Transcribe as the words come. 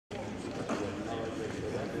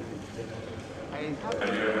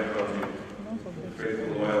Nigeria Republic,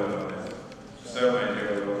 faithful, loyal, and honest, serve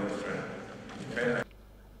Nigeria with all my strength. Okay?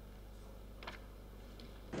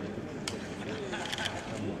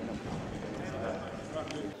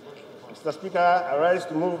 Mr. Speaker, I rise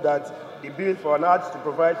to move that the bill for an act to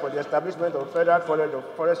provide for the establishment of Federal College of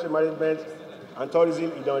Forestry Management and Tourism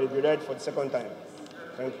be read for the second time.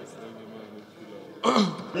 Thank you.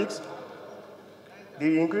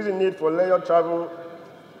 The increasing need for layered travel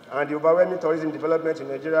and the overwhelming tourism development in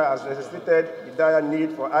Nigeria has necessitated the dire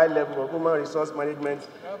need for high level of human resource management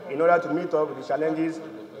in order to meet up with the challenges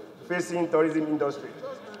facing tourism industry.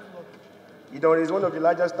 Idori is one of the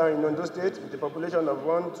largest towns in Ondo State with a population of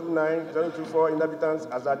 129,024 inhabitants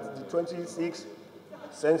as at the 26th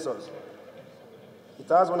census. It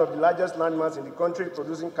has one of the largest landmasses in the country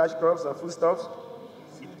producing cash crops and foodstuffs.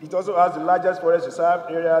 It also has the largest forest reserve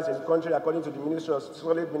areas in the country according to the Ministry of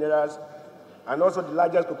Solid Minerals, and also the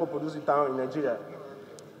largest cocoa producing town in Nigeria.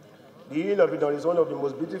 The hill of Idori is one of the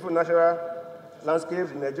most beautiful natural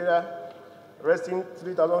landscapes in Nigeria, resting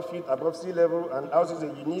 3,000 feet above sea level and houses a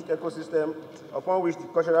unique ecosystem upon which the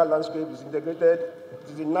cultural landscape is integrated. It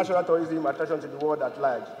is a natural tourism attraction to the world at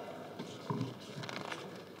large.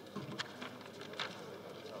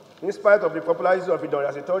 In spite of the popularity of Idori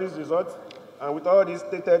as a tourist resort, and with all these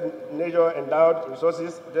stated nature-endowed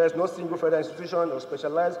resources, there is no single federal institution or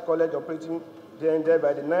specialized college operating there and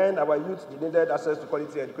thereby denying our youth the needed access to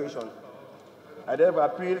quality education. I therefore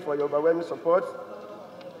appeal for your overwhelming support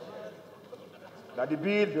that the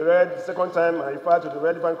bill be read the second time and referred to the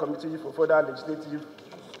relevant committee for further legislative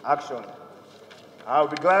action. I will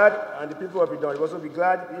be glad, and the people of Idori will also be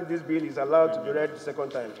glad if this bill is allowed to be read the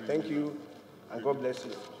second time. Thank you, and God bless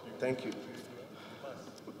you. Thank you.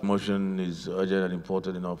 Motion is urgent and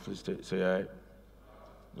important enough. Please say aye.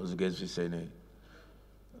 Those against, please say nay.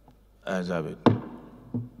 Ayes have it.